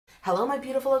Hello, my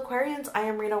beautiful Aquarians. I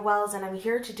am Rena Wells, and I'm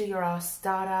here to do your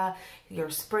Ostara, your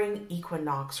spring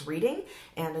equinox reading.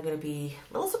 And I'm going to be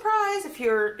a little surprised if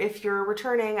you're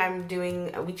returning. I'm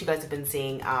doing what you guys have been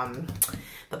seeing,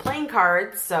 the playing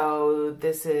cards. So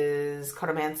this is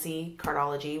Cartomancy,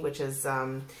 cardology, which is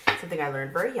something I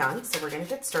learned very young. So we're going to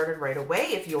get started right away.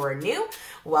 If you are new,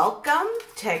 welcome.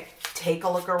 Take a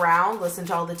look around, listen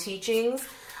to all the teachings.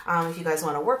 If you guys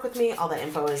want to work with me, all the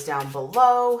info is down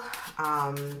below.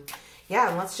 Yeah,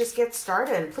 and let's just get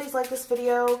started. Please like this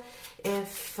video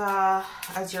if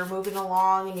as you're moving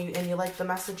along and you like the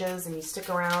messages and you stick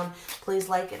around. Please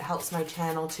like it, helps my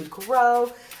channel to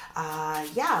grow.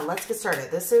 Yeah, let's get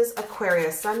started. This is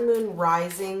Aquarius, Sun, Moon,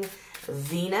 Rising,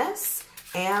 Venus.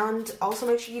 And also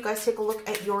make sure you guys take a look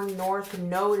at your North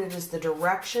Node. It is the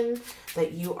direction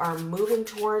that you are moving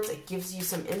towards. It gives you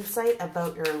some insight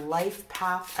about your life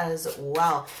path as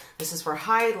well. This is for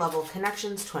high level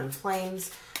connections, twin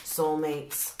flames,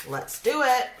 soulmates. Let's do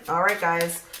it. All right,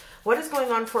 guys. What is going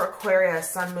on for Aquarius,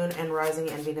 Sun, Moon, and Rising,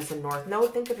 and Venus and North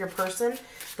Node? Think of your person.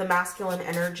 The masculine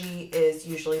energy is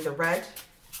usually the red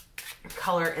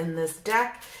color in this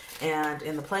deck and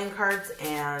in the playing cards,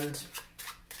 and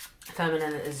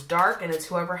feminine is dark, and it's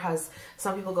whoever has,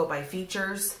 some people go by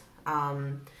features.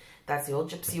 That's the old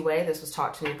gypsy way. This was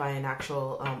taught to me by an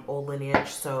actual old lineage,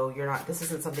 so this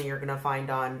isn't something you're going to find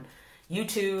on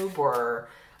YouTube or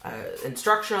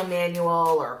instructional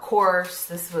manual or course.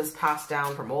 This was passed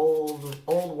down from old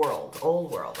world.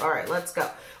 All right, let's go.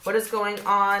 What is going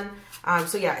on?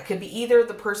 So yeah, it could be either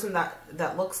the person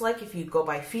that looks like, if you go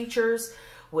by features,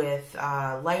 with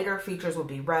lighter features would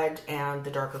be red, and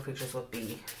the darker features would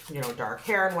be, you know, dark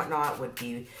hair and whatnot would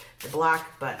be the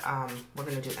black, but we're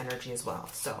going to do energy as well.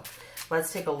 So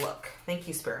let's take a look. Thank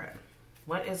you, Spirit.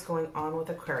 What is going on with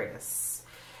Aquarius?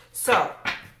 So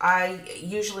I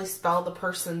usually spell the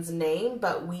person's name,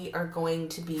 but we are going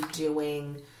to be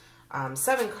doing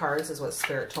 7 cards is what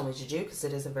Spirit told me to do, because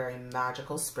it is a very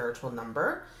magical spiritual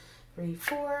number. 3,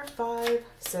 4, 5,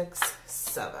 6,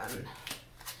 7.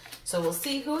 So we'll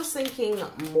see who's thinking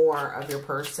more of your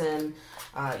person,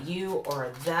 you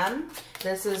or them.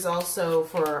 This is also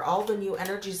for all the new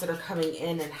energies that are coming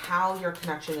in and how your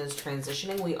connection is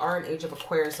transitioning. We are in Age of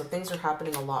Aquarius, so things are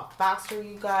happening a lot faster,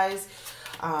 you guys.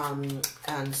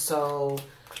 And so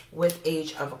with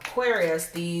Age of Aquarius,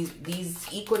 these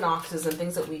equinoxes and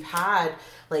things that we've had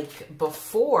like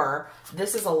before,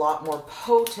 this is a lot more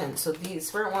potent. So the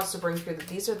Spirit wants to bring through that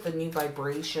these are the new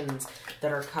vibrations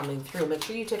that are coming through. Make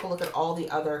sure you take a look at all the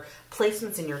other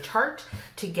placements in your chart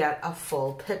to get a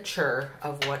full picture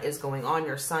of what is going on.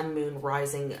 Your Sun, Moon,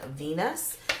 Rising,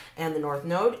 Venus, and the North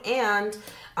Node. And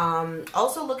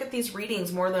also look at these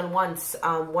readings more than once.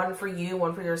 One for you,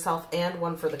 one for yourself, and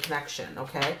one for the connection,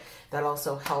 okay? That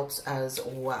also helps as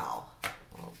well.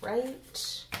 All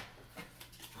right.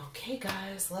 Okay,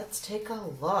 guys, let's take a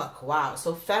look. Wow.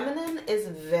 So feminine is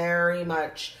very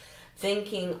much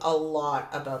thinking a lot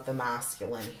about the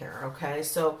masculine here, okay?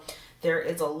 So there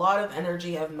is a lot of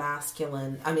energy of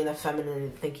of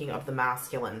feminine thinking of the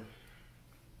masculine.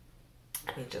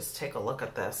 Let me just take a look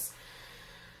at this.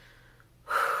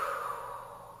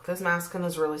 This masculine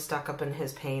is really stuck up in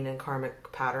his pain and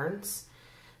karmic patterns.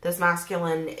 This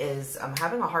masculine is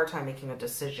having a hard time making a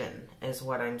decision, is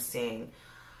what I'm seeing,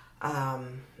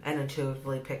 and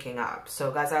intuitively picking up. So,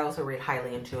 guys, I also read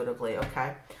highly intuitively,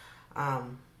 okay?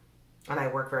 And I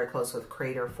work very close with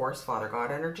Creator Force, Father God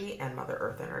energy, and Mother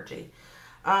Earth energy.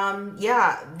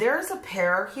 Yeah, there's a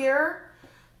pair here.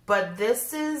 But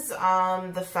this is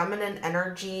the feminine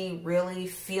energy really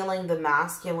feeling the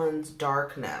masculine's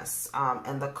darkness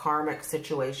and the karmic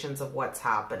situations of what's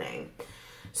happening.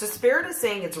 So Spirit is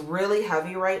saying it's really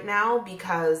heavy right now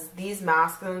because these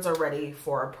masculines are ready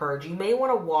for a purge. You may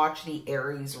want to watch the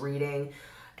Aries reading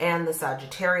and the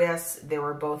Sagittarius. They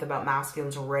were both about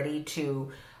masculines ready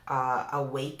to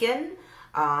awaken.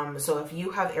 So if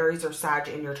you have Aries or Sag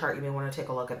in your chart, you may want to take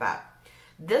a look at that.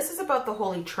 This is about the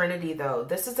Holy Trinity, though.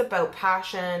 This is about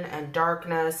passion and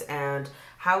darkness and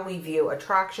how we view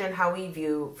attraction, how we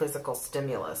view physical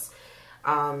stimulus.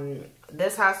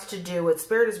 This has to do with,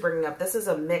 Spirit is bringing up, this is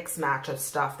a mixed match of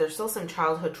stuff. There's still some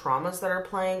childhood traumas that are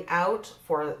playing out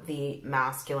for the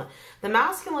masculine. The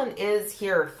masculine is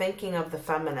here thinking of the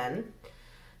feminine,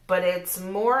 but it's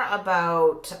more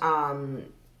about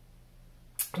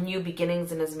new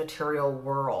beginnings in his material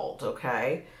world,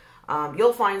 okay?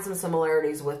 You'll find some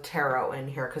similarities with tarot in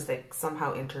here because they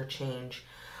somehow interchange.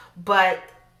 But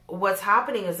what's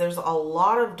happening is there's a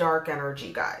lot of dark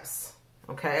energy, guys.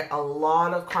 Okay? A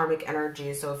lot of karmic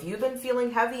energy. So if you've been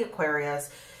feeling heavy, Aquarius,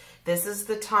 this is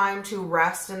the time to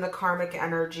rest in the karmic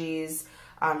energies.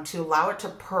 to allow it to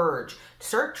purge,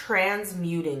 start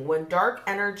transmuting. When dark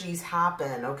energies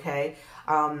happen, okay,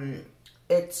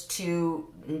 it's to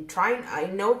try and, I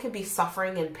know it can be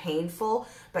suffering and painful,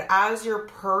 but as you're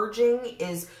purging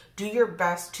is do your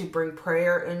best to bring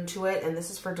prayer into it. And this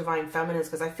is for divine feminines,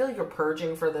 because I feel you're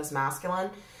purging for this masculine.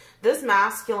 This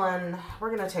masculine,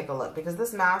 we're going to take a look, because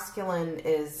this masculine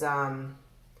is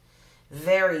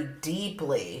very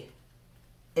deeply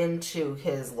into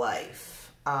his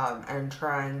life and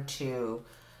trying to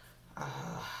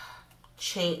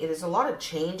change. There's a lot of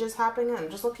changes happening. I'm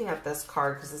just looking at this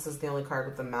card because this is the only card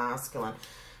with the masculine.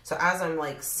 So as I'm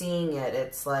like seeing it,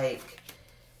 it's like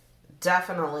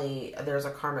definitely there's a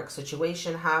karmic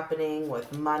situation happening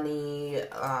with money.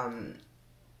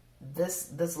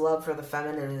 This love for the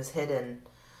feminine is hidden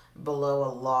below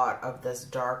a lot of this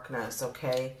darkness,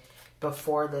 okay?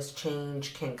 Before this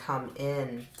change can come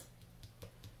in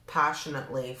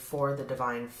passionately for the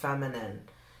divine feminine.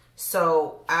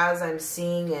 So as I'm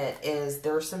seeing it is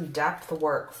there's some depth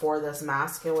work for this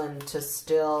masculine to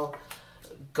still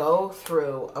go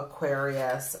through,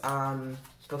 Aquarius,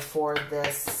 before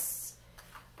this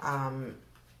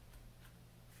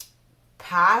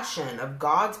passion of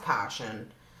God's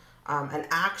passion and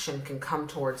action can come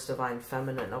towards divine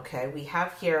feminine, okay? We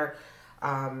have here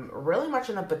really much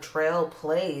in a betrayal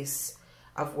place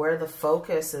of where the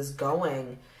focus is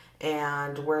going,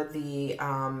 and where the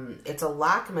it's a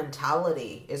lack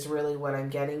mentality is really what I'm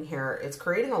getting here. It's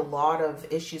creating a lot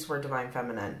of issues for divine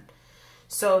feminine.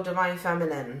 So divine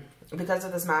feminine, because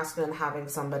of this masculine having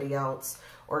somebody else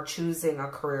or choosing a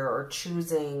career or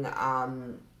choosing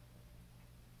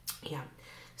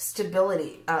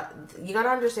stability, you got to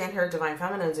understand here, divine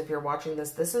feminines, if you're watching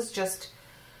this, this is just,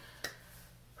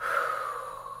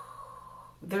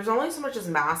 there's only so much as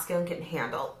masculine can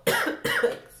handle.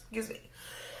 Excuse me.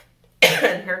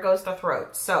 And here goes the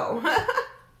throat. So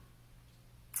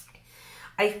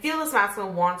I feel this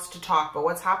masculine wants to talk, but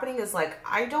what's happening is like,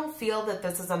 I don't feel that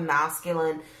this is a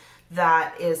masculine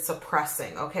that is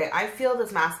suppressing, okay? I feel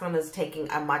this masculine is taking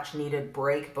a much needed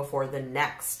break before the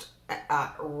next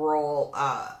roll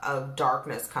of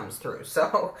darkness comes through.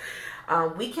 So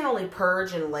we can only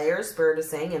purge in layers, Spirit is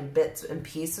saying, in bits and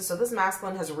pieces. So this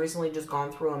masculine has recently just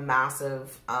gone through a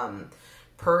massive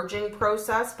purging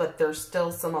process, but there's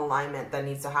still some alignment that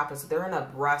needs to happen. So they're in a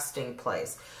resting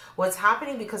place. What's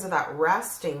happening because of that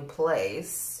resting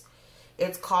place,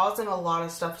 it's causing a lot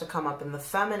of stuff to come up in the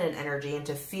feminine energy and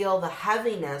to feel the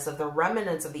heaviness of the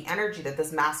remnants of the energy that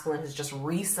this masculine has just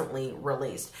recently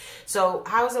released. So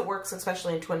how does it work,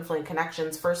 especially in twin flame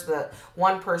connections? First, the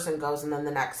one person goes and then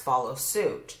the next follows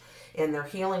suit in their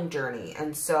healing journey.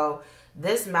 And so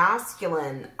this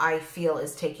masculine, I feel,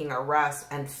 is taking a rest,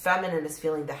 and feminine is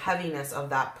feeling the heaviness of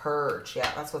that purge. Yeah,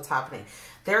 that's what's happening.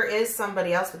 There is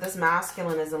somebody else, but this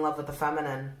masculine is in love with the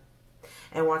feminine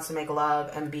and wants to make love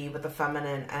and be with the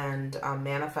feminine and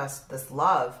manifest this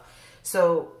love.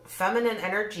 So feminine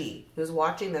energy, who's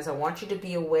watching this, I want you to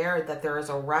be aware that there is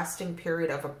a resting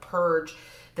period of a purge.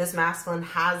 This masculine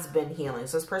has been healing.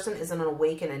 So this person isn't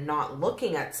awakened and not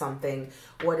looking at something.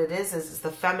 What it is the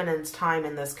feminine's time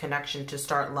in this connection to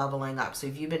start leveling up. So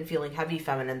if you've been feeling heavy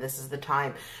feminine, this is the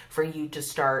time for you to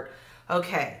start,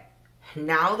 okay,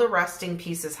 now the resting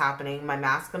piece is happening. My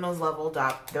masculine is leveled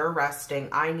up. They're resting.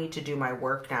 I need to do my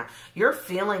work now. You're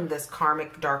feeling this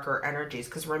karmic darker energies,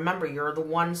 because remember, you're the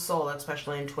one soul,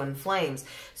 especially in twin flames.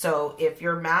 So if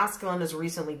your masculine has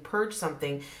recently purged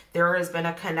something, there has been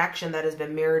a connection that has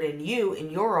been mirrored in you in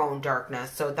your own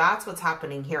darkness. So that's what's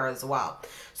happening here as well.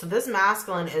 So this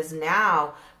masculine is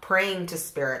now praying to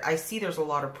spirit. I see there's a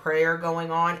lot of prayer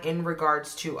going on in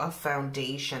regards to a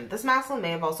foundation. This masculine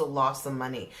may have also lost some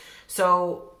money.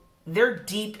 So they're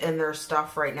deep in their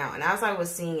stuff right now. And as I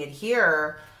was seeing it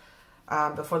here,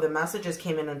 before the messages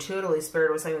came in intuitively,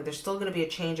 Spirit was saying that there's still going to be a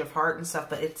change of heart and stuff,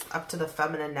 but it's up to the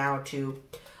feminine now to,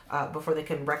 before they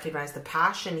can recognize the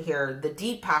passion here, the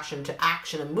deep passion to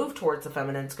action and move towards the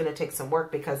feminine. It's going to take some work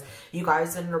because you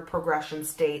guys are in a progression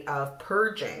state of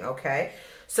purging, okay?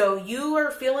 So you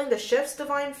are feeling the shifts,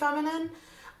 divine feminine.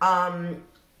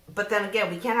 But then again,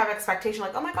 we can't have expectation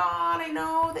like, oh my God, I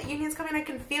know that union's coming. I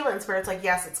can feel it. And Spirit's like,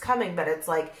 yes, it's coming. But it's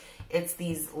like, it's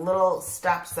these little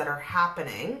steps that are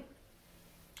happening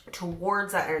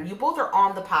towards that. And you both are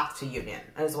on the path to union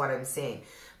is what I'm seeing.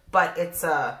 But it's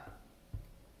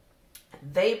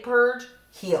they purge,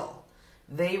 heal.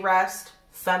 They rest,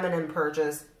 feminine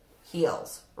purges,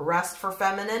 heals. Rest for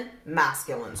feminine,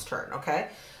 masculine's turn, okay?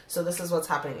 So this is what's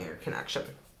happening in your connection.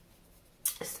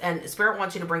 And Spirit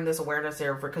wants you to bring this awareness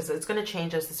here because it's going to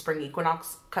change as the spring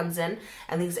equinox comes in,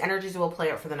 and these energies will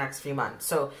play out for the next few months.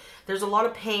 So there's a lot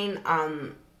of pain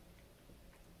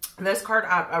This card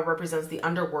represents the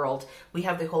underworld. We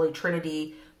have the Holy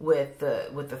Trinity with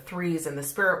the threes in the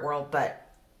spirit world, but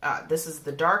this is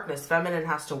the darkness. Feminine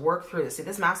has to work through this. See,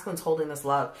 this masculine's holding this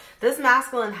love. This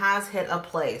masculine has hit a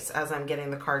place, as I'm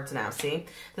getting the cards now, see?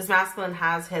 This masculine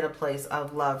has hit a place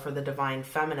of love for the divine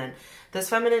feminine. This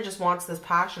feminine just wants this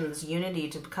passion, this unity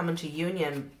to come into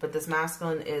union, but this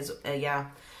masculine is,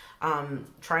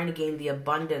 trying to gain the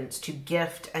abundance to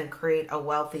gift and create a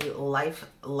wealthy life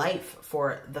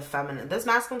for the feminine. This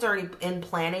masculine's already in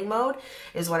planning mode,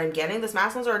 is what I'm getting. This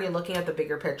masculine's already looking at the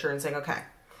bigger picture and saying, okay,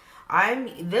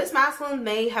 this masculine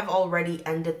may have already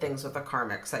ended things with a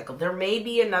karmic cycle. There may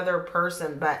be another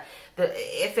person, but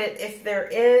if there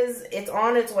is, it's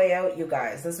on its way out, you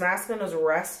guys. This masculine is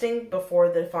resting before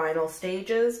the final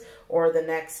stages or the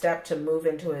next step to move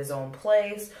into his own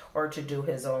place or to do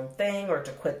his own thing or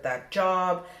to quit that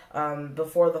job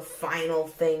before the final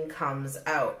thing comes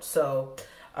out. So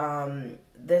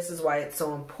this is why it's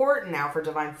so important now for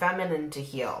divine feminine to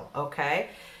heal, okay?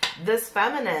 This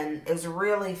feminine is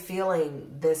really feeling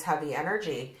this heavy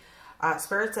energy.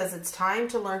 Spirit says it's time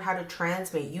to learn how to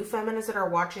transmute. You feminines that are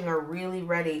watching are really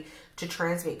ready to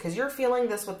transmute because you're feeling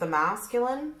this with the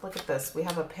masculine. Look at this. We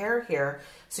have a pair here.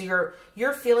 So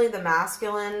you're feeling the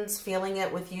masculine's feeling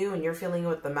it with you and you're feeling it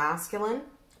with the masculine,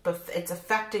 but it's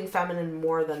affecting feminine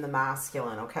more than the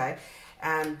masculine, okay?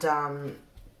 And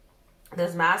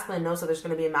this masculine knows that there's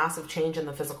going to be a massive change in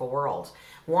the physical world.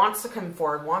 Wants to come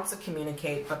forward, wants to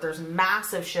communicate, but there's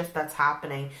massive shift that's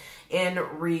happening in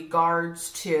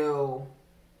regards to,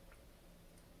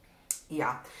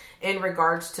 in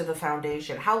regards to the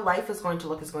foundation. How life is going to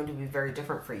look is going to be very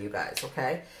different for you guys,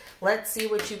 okay? Let's see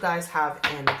what you guys have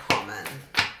in common.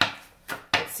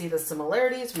 Let's see the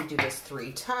similarities. We do this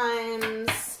 3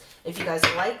 times. If you guys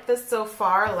like this so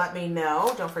far, let me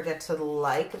know. Don't forget to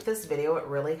like this video. It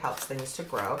really helps things to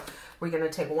grow. We're going to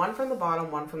take 1 from the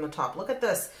bottom, 1 from the top. Look at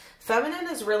this. Feminine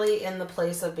is really in the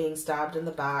place of being stabbed in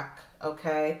the back,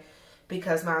 okay?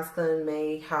 Because masculine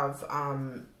may have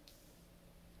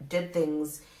did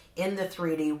things in the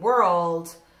 3D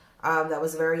world that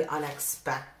was very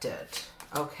unexpected,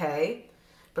 okay?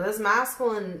 But this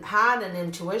masculine had an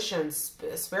intuition.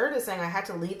 Spirit is saying, I had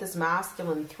to lead this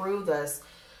masculine through this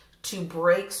to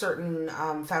break certain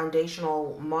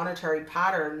foundational monetary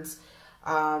patterns.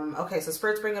 Okay, so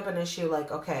spirits bring up an issue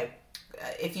like, okay,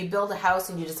 if you build a house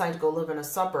and you decide to go live in a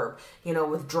suburb, you know,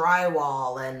 with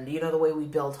drywall and, you know, the way we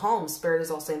build homes, Spirit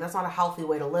is all saying that's not a healthy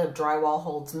way to live. Drywall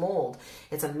holds mold.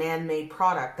 It's a man-made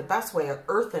product. The best way are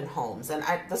earthen homes. And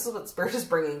this is what Spirit is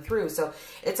bringing through. So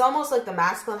it's almost like the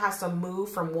masculine has to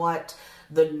move from what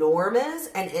the norm is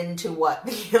and into what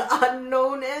the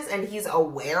unknown is. And he's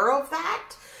aware of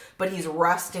that. But he's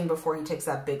resting before he takes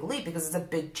that big leap because it's a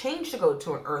big change to go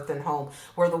to an earthen home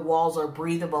where the walls are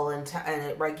breathable and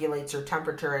it regulates your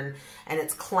temperature and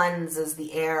it cleanses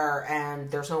the air and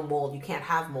there's no mold. You can't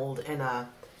have mold in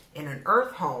an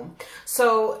earth home.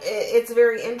 So it's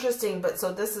very interesting. But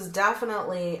so this is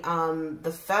definitely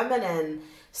the feminine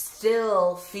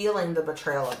still feeling the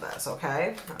betrayal of this,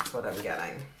 okay? That's what I'm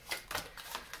getting.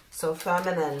 So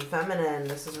feminine,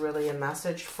 this is really a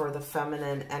message for the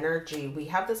feminine energy. We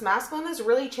have this masculine is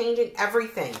really changing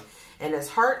everything in his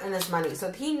heart and his money.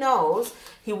 So he knows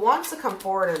he wants to come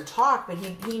forward and talk, but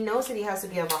he knows that he has to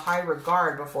be of a high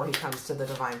regard before he comes to the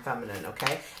divine feminine,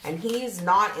 okay? And he's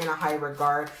not in a high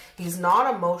regard. He's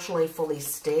not emotionally fully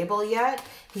stable yet.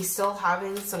 He's still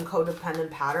having some codependent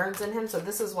patterns in him. So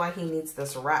this is why he needs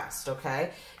this rest,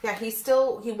 okay? Yeah,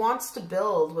 he wants to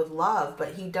build with love,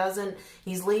 but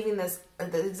he's leaving this,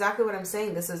 exactly what I'm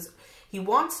saying. He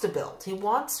wants to build. He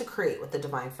wants to create with the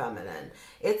divine feminine.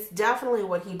 It's definitely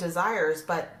what he desires,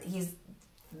 but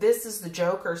this is the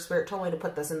Joker. Spirit told me to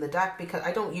put this in the deck because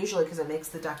I don't usually because it makes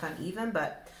the deck uneven,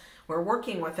 but we're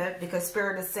working with it because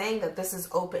Spirit is saying that this is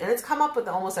open. And it's come up with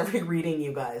almost every reading,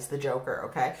 you guys, the Joker,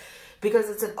 okay? Because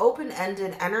it's an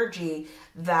open-ended energy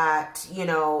that, you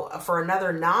know, for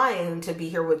another 9 to be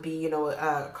here would be, you know,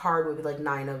 a card would be like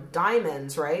 9 of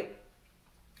diamonds, right?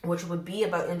 Which would be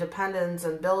about independence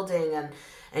and building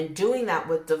and doing that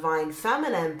with divine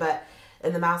feminine,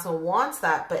 and the masculine wants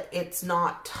that, but it's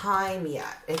not time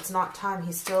yet. It's not time.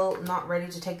 He's still not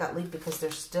ready to take that leap because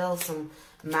there's still some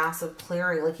massive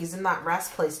clearing. Like he's in that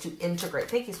rest place to integrate.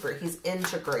 Thank you, Spirit. He's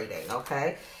integrating,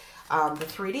 okay? The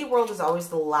 3D world is always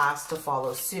the last to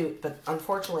follow suit, but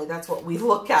unfortunately that's what we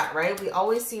look at, right? We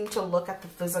always seem to look at the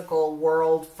physical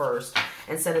world first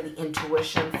instead of the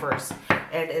intuition first.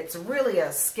 And it's really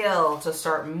a skill to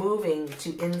start moving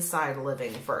to inside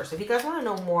living first. If you guys want to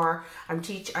know more, I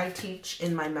teach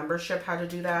in my membership how to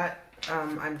do that.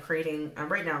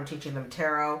 Right now I'm teaching them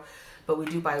tarot. but we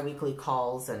do bi-weekly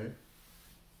calls and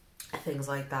things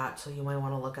like that. So you might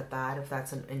want to look at that if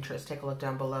that's an interest. Take a look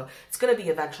down below. It's going to be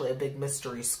eventually a big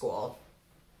mystery school,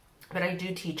 but I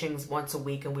do teachings once a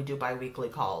week and we do bi-weekly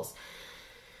calls.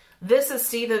 This is,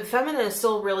 see, the feminine is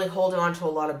still really holding on to a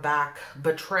lot of back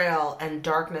betrayal and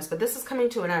darkness, but this is coming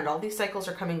to an end. All these cycles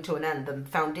are coming to an end. The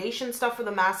foundation stuff for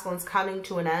the masculine's coming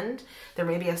to an end. There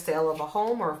may be a sale of a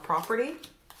home or of property.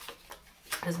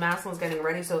 His masculine's getting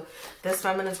ready, so this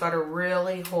feminine's got to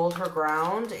really hold her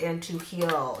ground and to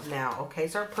heal now, okay?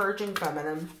 Start purging,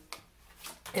 feminine.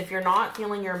 If you're not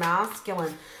feeling your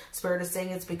masculine, Spirit is saying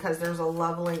it's because there's a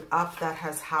leveling up that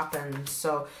has happened.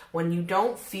 So when you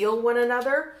don't feel one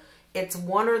another, it's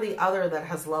one or the other that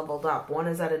has leveled up. One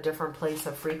is at a different place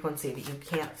of frequency, but you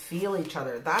can't feel each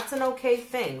other. That's an okay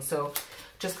thing. So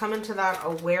just come into that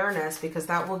awareness, because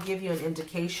that will give you an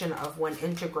indication of when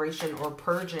integration or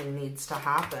purging needs to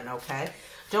happen, okay?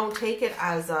 Don't take it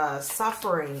as a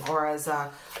suffering or as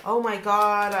a, oh my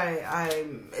God,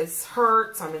 it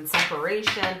hurts, I'm in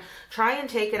separation. Try and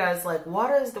take it as like,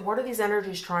 what are these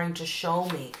energies trying to show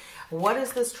me? What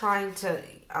is this trying to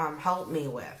help me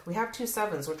with? We have 2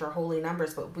 7s, which are holy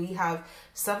numbers, but we have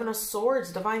 7 of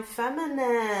Swords, Divine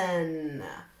Feminine.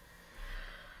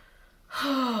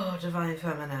 Oh, Divine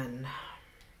Feminine.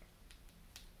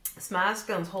 This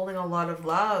masculine's holding a lot of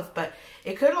love, but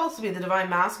it could also be the Divine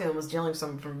Masculine was dealing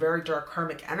from very dark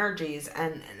karmic energies,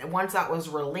 and once that was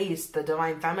released, the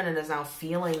Divine Feminine is now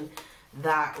feeling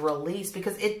that release,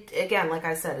 because it, again, like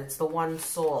I said, it's the one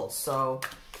soul. So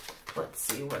let's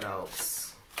see what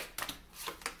else.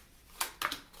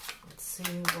 Let's see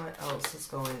what else is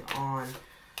going on.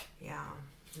 Yeah.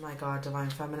 My God, Divine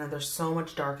Feminine. There's so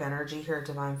much dark energy here,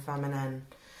 Divine Feminine.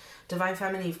 Divine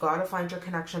Feminine, you've got to find your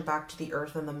connection back to the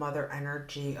earth and the mother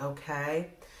energy, okay?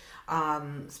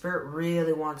 Spirit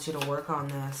really wants you to work on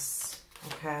this,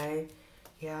 okay?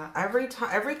 Yeah, every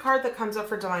card that comes up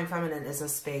for Divine Feminine is a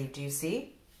spade. Do you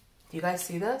see? Do you guys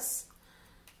see this?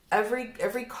 Every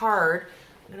card.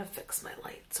 I'm going to fix my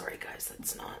light. Sorry, guys,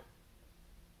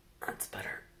 that's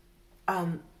better.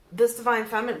 This Divine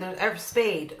Feminine, there's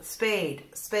spade, spade,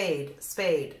 spade,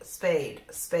 spade, spade,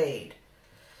 spade.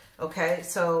 Okay,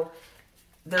 so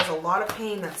there's a lot of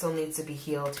pain that still needs to be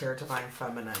healed here, Divine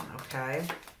Feminine, okay?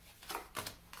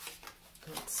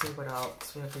 Let's see what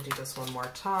else. We have to do this one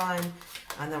more time,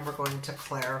 and then we're going to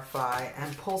clarify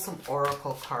and pull some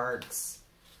oracle cards.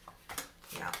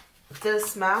 Yeah.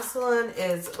 This masculine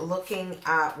is looking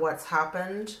at what's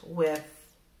happened with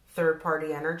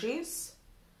third-party energies.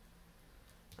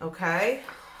 Okay.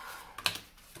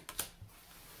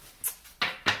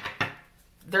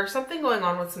 There's something going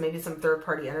on with maybe some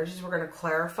third-party energies. We're going to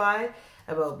clarify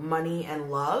about money and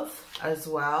love as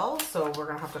well. So we're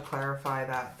going to have to clarify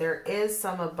that. There is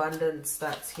some abundance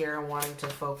that's here and wanting to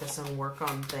focus and work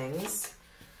on things.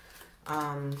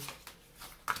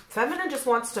 Feminine just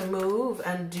wants to move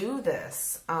and do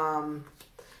this. So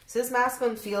this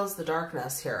masculine feels the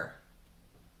darkness here.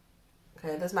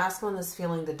 Okay, this masculine is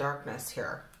feeling the darkness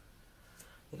here.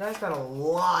 You guys got a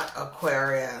lot,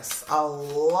 Aquarius. A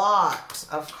lot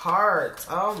of cards.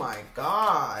 Oh my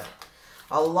God.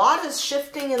 A lot is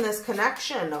shifting in this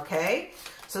connection, okay?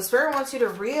 So Spirit wants you to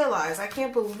realize, I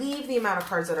can't believe the amount of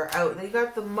cards that are out. They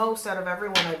got the most out of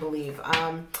everyone, I believe.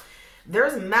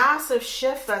 There's massive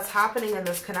shift that's happening in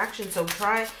this connection. So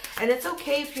try, and it's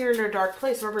okay if you're in a dark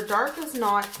place. Remember, dark is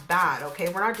not bad, okay?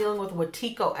 We're not dealing with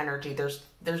Watiko energy.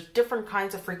 There's different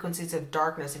kinds of frequencies of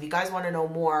darkness. If you guys want to know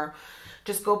more,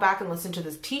 just go back and listen to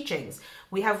the teachings.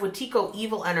 We have Watiko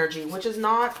evil energy, which is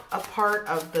not a part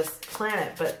of this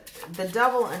planet, but the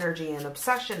devil energy and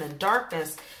obsession and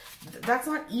darkness, that's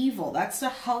not evil. That's to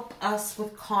help us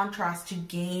with contrast to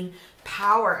gain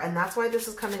power. And that's why this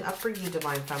is coming up for you,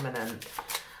 Divine Feminine.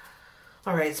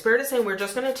 All right, Spirit is saying we're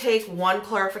just going to take one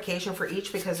clarification for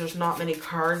each because there's not many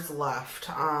cards left.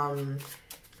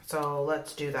 So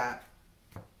let's do that.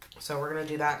 So we're going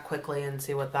to do that quickly and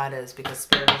see what that is, because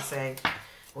Spirit is saying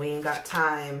we ain't got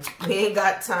time. We ain't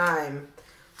got time.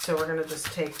 So we're going to just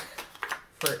take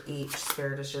for each.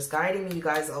 Spirit is just guiding me, you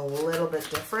guys, a little bit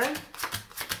different.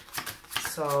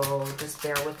 So just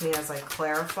bear with me as I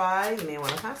clarify. You may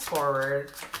want to fast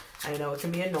forward. I know it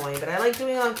can be annoying, but I like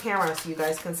doing it on camera so you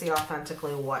guys can see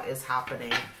authentically what is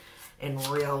happening in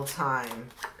real time,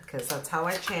 because that's how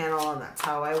I channel and that's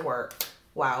how I work.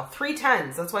 Wow, 3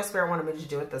 10s. That's why Spirit wanted me to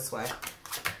do it this way.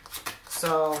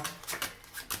 So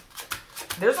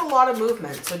there's a lot of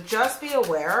movement. So just be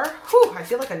aware. Whew, I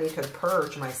feel like I need to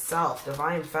purge myself.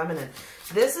 Divine Feminine.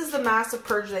 This is the massive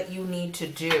purge that you need to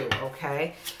do,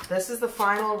 okay? This is the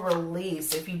final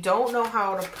release. If you don't know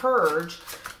how to purge,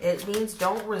 it means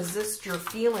don't resist your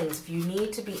feelings. If you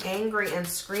need to be angry and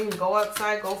scream, go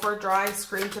outside, go for a drive,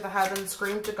 scream to the heavens,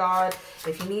 scream to God.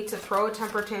 If you need to throw a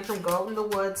temper tantrum, go out in the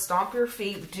woods, stomp your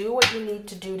feet, do what you need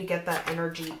to do to get that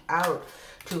energy out,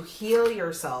 to heal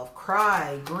yourself,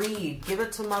 cry, grieve, give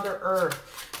it to Mother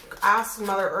Earth. Ask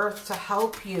Mother Earth to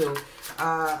help you.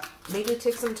 Maybe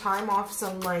take some time off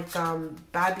some like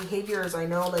bad behaviors. I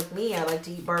know, like me, I like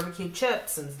to eat barbecue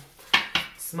chips and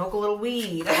smoke a little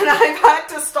weed, and I've had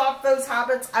to stop those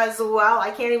habits as well.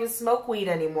 I can't even smoke weed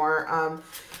anymore.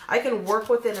 I can work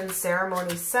with it in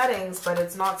ceremony settings, but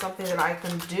it's not something that I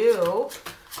can do.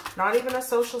 Not even a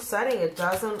social setting. It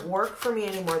doesn't work for me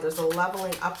anymore. There's a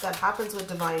leveling up that happens with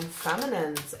Divine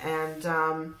Feminines,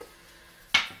 and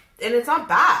it's not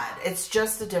bad. It's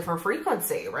just a different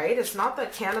frequency, right? It's not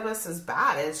that cannabis is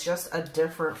bad. It's just a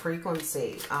different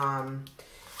frequency.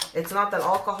 It's not that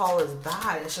alcohol is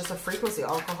bad. It's just a frequency.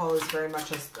 Alcohol is very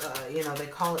much as, you know, they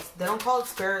don't call it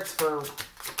spirits for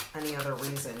any other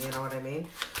reason. You know what I mean?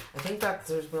 I think that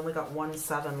we only got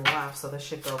 1/7 left, so this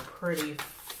should go pretty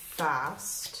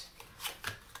fast.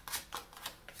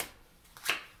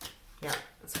 Yeah,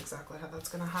 that's exactly how that's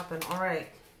going to happen. All right.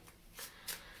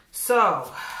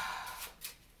 So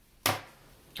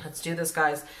let's do this,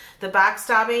 guys. The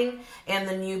backstabbing and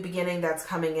the new beginning that's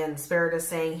coming in. Spirit is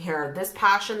saying here, this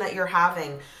passion that you're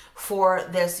having for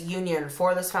this union,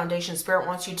 for this foundation, Spirit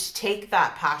wants you to take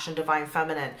that passion, Divine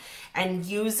Feminine, and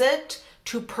use it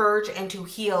to purge and to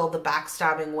heal the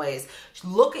backstabbing ways.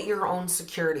 Look at your own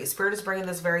security. Spirit is bringing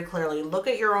this very clearly. Look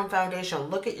at your own foundation.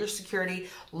 Look at your security.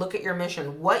 Look at your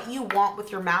mission. What you want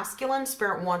with your masculine,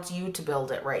 Spirit wants you to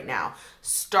build it right now.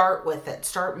 Start with it.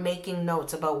 Start making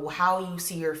notes about how you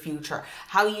see your future,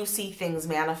 how you see things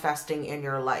manifesting in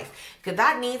your life. Because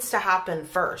that needs to happen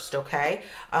first, okay?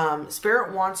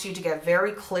 Spirit wants you to get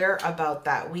very clear about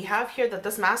that. We have here that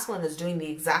this masculine is doing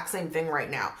the exact same thing right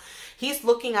now. He's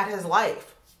looking at his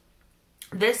life.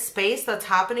 This space that's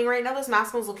happening right now, this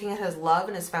masculine is looking at his love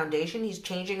and his foundation. He's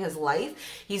changing his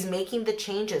life. He's making the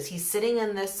changes. He's sitting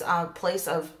in this place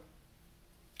of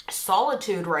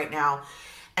solitude right now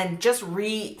and just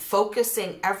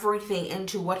refocusing everything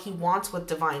into what he wants with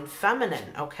Divine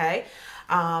Feminine, okay?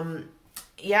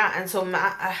 Yeah, and so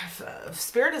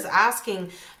Spirit is asking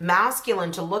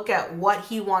masculine to look at what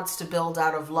he wants to build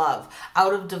out of love,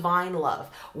 out of divine love.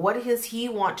 What does he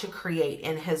want to create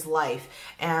in his life?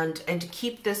 And to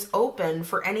keep this open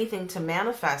for anything to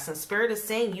manifest. And Spirit is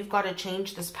saying you've got to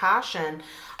change this passion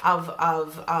of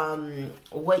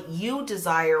what you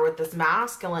desire with this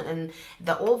masculine, and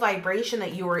the old vibration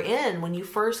that you were in when you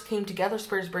first came together.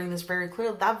 Spirit is bringing this very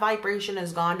clear. That vibration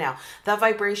is gone now. That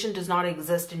vibration does not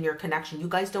exist in your connection.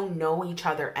 You guys don't know each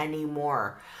other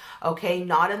anymore. Okay,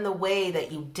 not in the way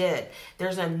that you did.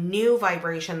 There's a new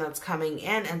vibration that's coming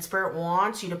in, and Spirit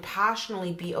wants you to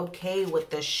passionately be okay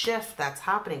with the shift that's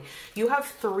happening. You have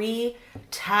 3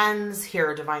 10s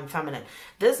here, Divine Feminine.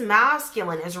 This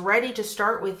masculine is ready to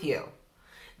start with you.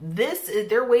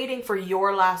 They're waiting for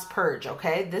your last purge,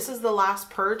 okay? This is the last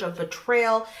purge of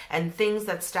betrayal and things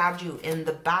that stabbed you in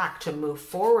the back to move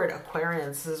forward, Aquarians.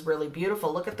 This is really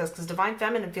beautiful. Look at this, because Divine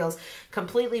Feminine feels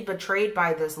completely betrayed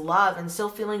by this love and still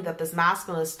feeling that this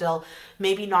masculine is still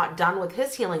maybe not done with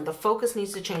his healing. The focus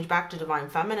needs to change back to Divine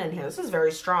Feminine here. This is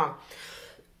very strong.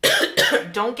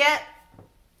 Don't get...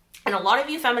 And a lot of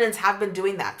you feminines have been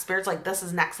doing that. Spirit's like, this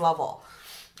is next level.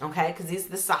 Okay, because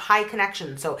this is a high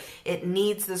connection, so it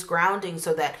needs this grounding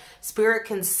so that Spirit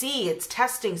can see. It's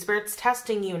testing. Spirit's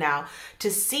testing you now to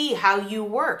see how you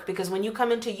work, because when you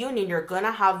come into union, you're going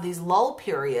to have these lull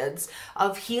periods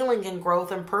of healing and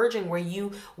growth and purging where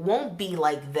you won't be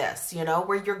like this, you know,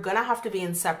 where you're going to have to be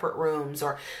in separate rooms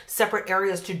or separate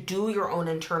areas to do your own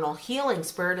internal healing.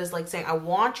 Spirit is like saying, I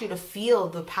want you to feel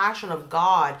the passion of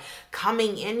God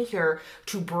coming in here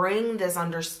to bring this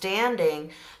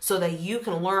understanding so that you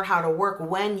can learn how to work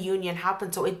when union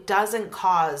happens, so it doesn't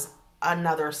cause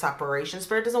another separation.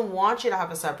 Spirit doesn't want you to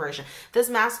have a separation. This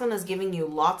masculine is giving you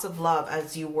lots of love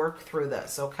as you work through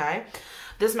this, okay?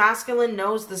 This masculine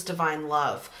knows this divine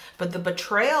love, but the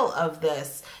betrayal of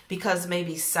this, because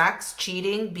maybe sex,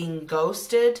 cheating, being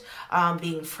ghosted,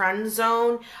 being friend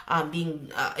zoned,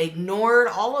 being ignored,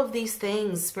 all of these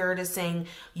things, Spirit is saying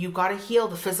you got to heal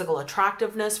the physical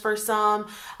attractiveness for some.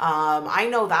 I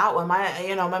know that one.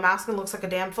 My masculine looks like a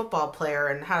damn football player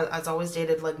and has always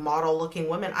dated like model looking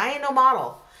women. I ain't no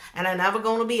model. and I'm never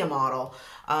going to be a model.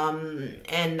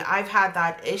 And I've had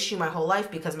that issue my whole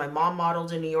life because my mom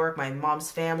modeled in New York. My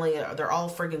mom's family, they're all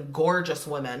friggin' gorgeous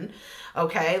women.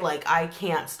 Okay. Like I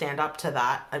can't stand up to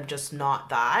that. I'm just not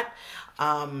that.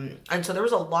 And so there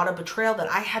was a lot of betrayal that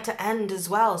I had to end as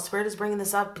well. Spirit is bringing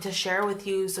this up to share with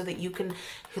you so that you can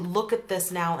look at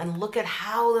this now and look at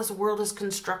how this world is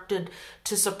constructed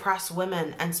to suppress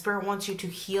women. And Spirit wants you to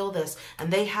heal this,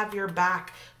 and they have your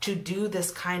back to do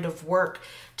this kind of work.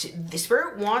 The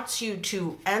Spirit wants you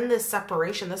to end this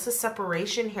separation. This is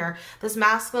separation here. This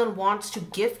masculine wants to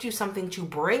gift you something to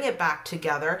bring it back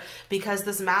together, because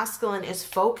this masculine is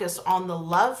focused on the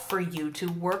love for you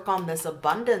to work on this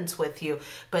abundance with you.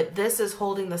 But this is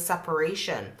holding the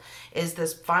separation, is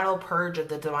this final purge of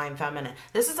the divine feminine.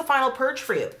 This is the final purge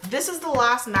for you. This is the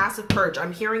last massive purge.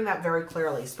 I'm hearing that very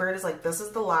clearly. Spirit is like, this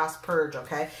is the last purge,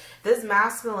 okay? This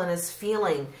masculine is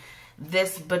feeling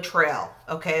this betrayal,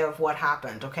 okay, of what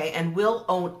happened, okay, and will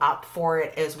own up for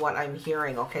it is what I'm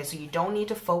hearing, okay? So you don't need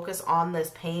to focus on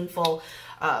this painful,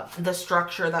 the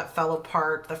structure that fell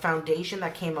apart, the foundation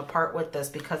that came apart with this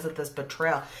because of this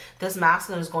betrayal. This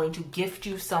masculine is going to gift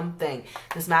you something.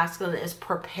 This masculine is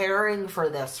preparing for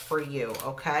this for you,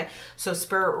 okay? So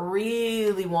Spirit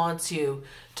really wants you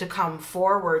to come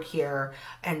forward here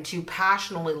and to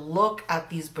passionately look at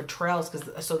these betrayals,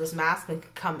 because so this masculine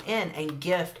can come in and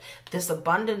gift this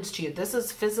abundance to you. This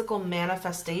is physical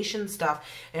manifestation stuff,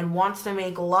 and wants to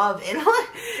make love. And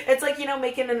it's like, you know,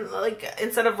 making like,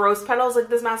 instead of rose petals, like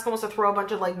this masculine wants to throw a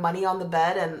bunch of like money on the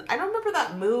bed. And I don't remember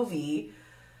that movie,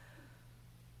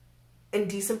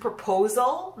 Indecent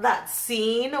Proposal, that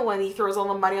scene when he throws all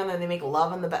the money on them and they make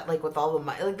love in the bed, like with all the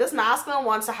money. Like this masculine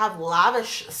wants to have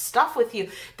lavish stuff with you.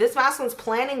 This masculine's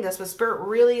planning this, but Spirit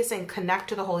really is saying connect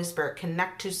to the Holy Spirit,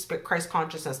 connect to Spirit, Christ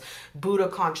consciousness, Buddha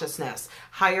consciousness,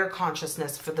 higher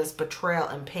consciousness for this betrayal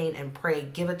and pain, and pray,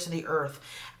 give it to the earth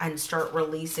and start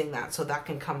releasing that so that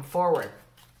can come forward.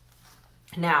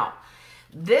 Now,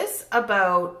 this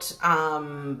about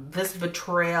this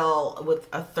betrayal with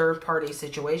a third-party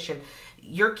situation,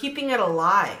 you're keeping it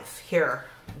alive here,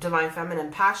 divine feminine,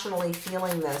 passionately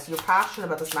feeling this. You're passionate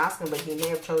about this masculine, but you may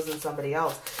have chosen somebody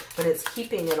else, but it's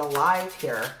keeping it alive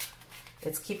here.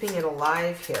 It's keeping it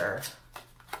alive here.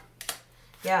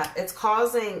 Yeah, it's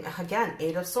causing, again,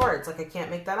 8 of Swords. Like, I can't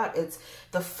make that up. It's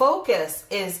the focus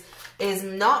is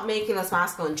not making this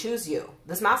masculine choose you.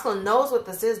 This masculine knows what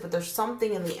this is, but there's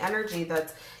something in the energy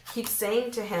that keeps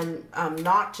saying to him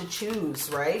not to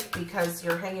choose, right? Because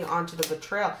you're hanging on to the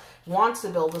betrayal. Wants to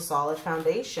build a solid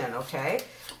foundation, okay?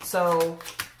 So,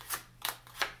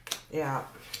 yeah.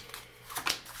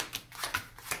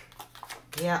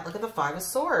 Yeah, look at the 5 of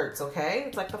Swords, okay?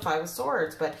 It's like the 5 of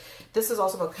Swords, but this is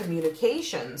also about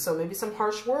communication. So maybe some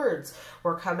harsh words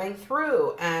were coming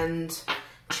through and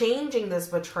changing this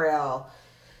betrayal,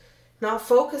 not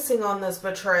focusing on this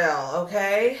betrayal,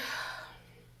 okay?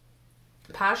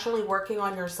 Passionately working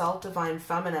on yourself, divine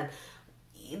feminine.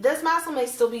 This masculine may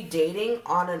still be dating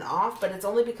on and off, but it's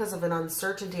only because of an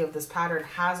uncertainty of this pattern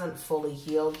hasn't fully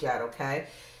healed yet, okay?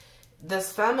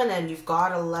 This feminine, you've got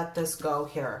to let this go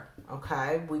here,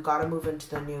 okay? We've got to move into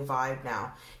the new vibe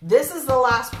now. This is the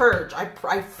last purge.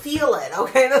 I feel it,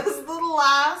 okay? This is the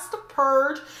last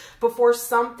purge before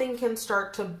something can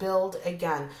start to build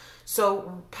again.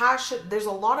 So passion, there's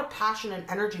a lot of passion and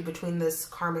energy between this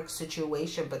karmic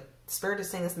situation, but Spirit is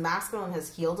saying this masculine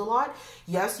has healed a lot.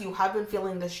 Yes, you have been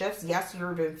feeling the shifts. Yes,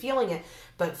 you've been feeling it,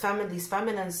 but these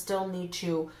feminines still need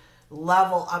to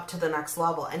level up to the next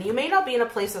level. And you may not be in a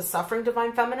place of suffering,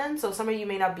 divine feminine. So some of you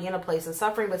may not be in a place of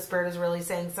suffering, but Spirit is really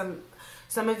saying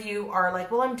some of you are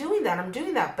like, well, I'm doing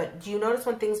that. But do you notice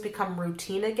when things become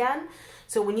routine again?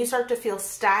 So when you start to feel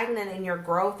stagnant in your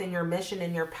growth, in your mission,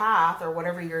 in your path, or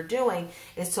whatever you're doing,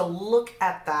 is to look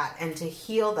at that and to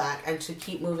heal that and to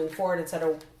keep moving forward instead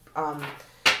of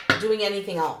doing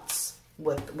anything else.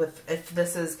 If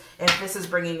this is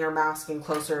bringing your masculine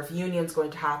closer, if union's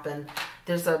going to happen,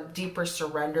 there's a deeper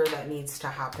surrender that needs to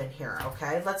happen here,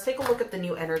 okay? Let's take a look at the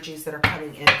new energies that are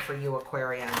coming in for you,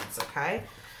 Aquarians, okay?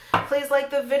 Please like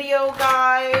the video,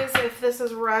 guys, if this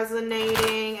is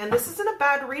resonating. And this isn't a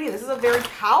bad reading. This is a very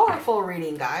powerful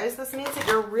reading, guys. This means that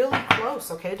you're really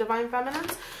close, okay, divine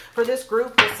feminines? For this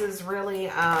group, this is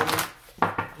really...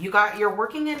 you're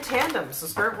working in tandem. So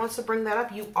Spirit wants to bring that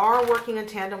up. You are working in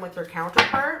tandem with your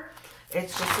counterpart.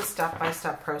 It's just a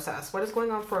step-by-step process. What is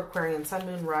going on for Aquarian? Sun,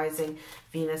 Moon, Rising,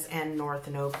 Venus, and North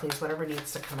Node, please. Whatever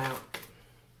needs to come out.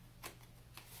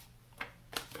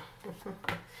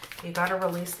 You got to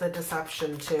release the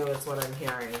deception, too, is what I'm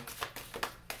hearing.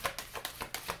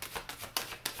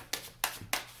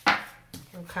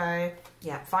 Okay.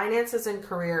 Yeah, finances and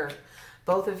career.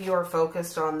 Both of you are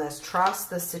focused on this. Trust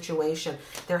this situation.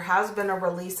 There has been a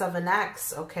release of an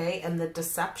ex, okay? And the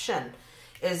deception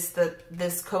is that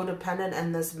this codependent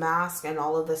and this mask and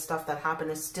all of this stuff that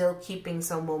happened is still keeping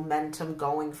some momentum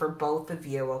going for both of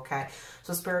you, okay?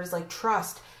 So Spirit is like,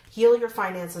 trust, heal your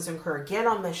finances and career, get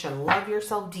on mission, love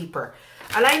yourself deeper.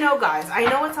 And I know, guys, I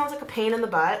know it sounds like a pain in the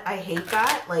butt. I hate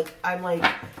that. Like, I'm like,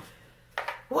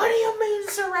 what do you mean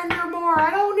surrender more?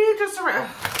 I don't need to surrender.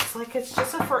 It's like, it's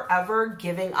just a forever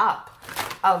giving up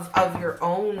of your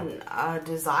own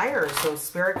desires, so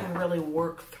Spirit can really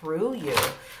work through you.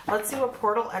 Let's see what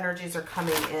portal energies are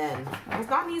coming in. It's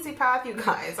not an easy path, you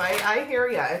guys. I hear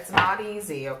ya. It's not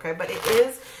easy, okay? But it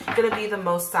is going to be the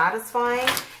most satisfying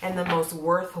and the most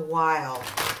worthwhile,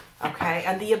 okay?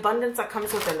 And the abundance that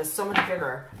comes with it is so much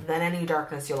bigger than any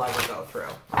darkness you'll ever go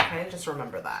through, okay? Just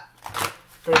remember that.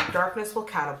 The darkness will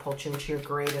catapult you into your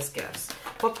greatest gifts.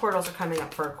 What portals are coming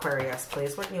up for Aquarius,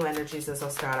 please? What new energies is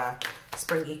Ostara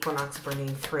Spring Equinox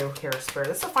bringing through here, Spirit?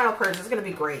 This is the final purge. This is going to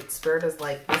be great. Spirit is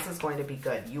like, this is going to be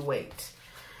good. You wait.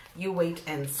 You wait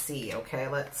and see, okay?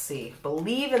 Let's see.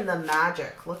 Believe in the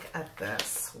magic. Look at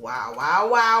this. Wow, wow,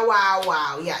 wow, wow,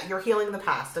 wow. Yeah, you're healing the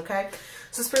past, okay?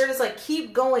 So Spirit is like,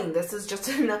 keep going. This is just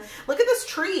enough. Look at this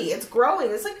tree. It's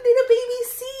growing. It's like need a baby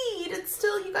seed. It's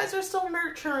still, you guys are still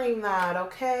nurturing that,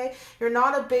 okay? You're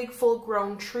not a big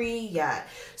full-grown tree yet.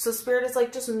 So Spirit is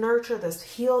like, just nurture this.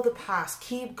 Heal the past.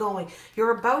 Keep going.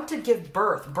 You're about to give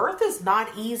birth. Birth is not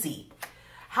easy.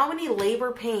 How many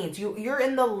labor pains? You're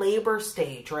in the labor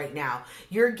stage right now.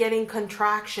 You're getting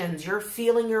contractions. You're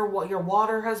feeling your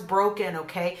water has broken,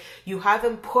 okay? You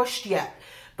haven't pushed yet,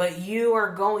 but you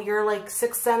are going, you're like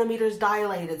 6 centimeters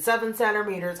dilated, 7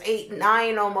 centimeters, 8,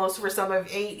 9 almost for some of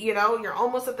 8, you know, you're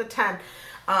almost at the 10.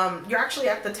 You're actually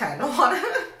at the 10.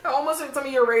 Almost at some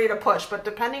of you are ready to push, but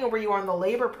depending on where you are in the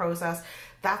labor process,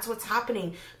 that's what's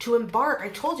happening. To embark, I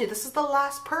told you, this is the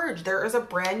last purge. There is a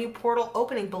brand new portal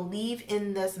opening. Believe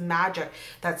in this magic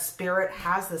that Spirit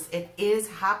has this. It is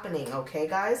happening, okay,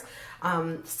 guys?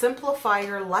 Simplify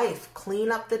your life.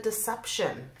 Clean up the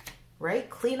deception, right?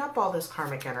 Clean up all this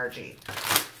karmic energy.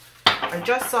 I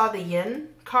just saw the yin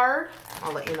card.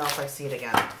 I'll let you know if I see it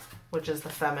again, which is the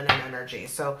feminine energy.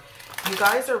 So you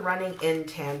guys are running in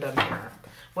tandem here.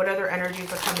 What other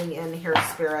energies are coming in here,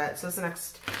 Spirit? So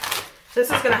this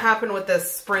is going to happen with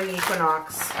this spring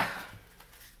equinox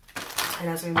and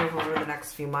as we move over the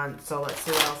next few months. So let's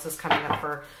see what else is coming up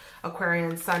for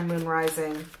Aquarian, Sun, Moon,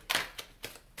 Rising,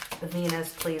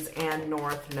 Venus, please, and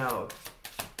North Node.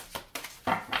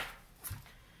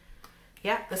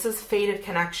 Yeah, this is fated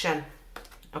connection.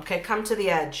 Okay, come to the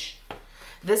edge.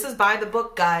 This is by the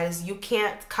book, guys. You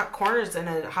can't cut corners in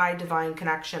a high divine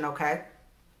connection, okay?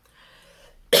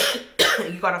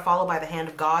 You got to follow by the hand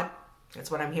of God.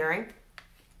 That's what I'm hearing.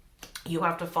 You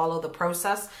have to follow the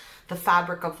process, the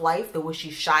fabric of life, the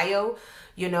wishy-shayo,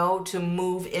 you know, to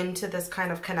move into this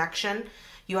kind of connection.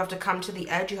 You have to come to the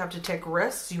edge. You have to take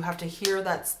risks. You have to hear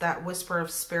that whisper of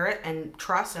Spirit and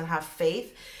trust and have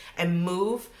faith and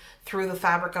move through the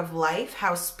fabric of life,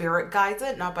 how Spirit guides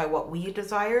it, not by what we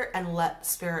desire, and let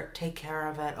Spirit take care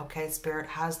of it, okay? Spirit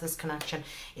has this connection.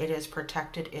 It is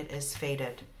protected. It is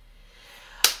fated.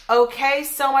 Okay,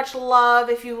 so much love.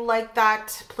 If you like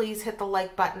that, please hit the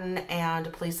like button and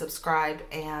please subscribe.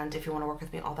 And if you want to work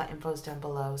with me, all that info is down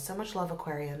below. So much love,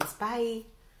 Aquarians. Bye.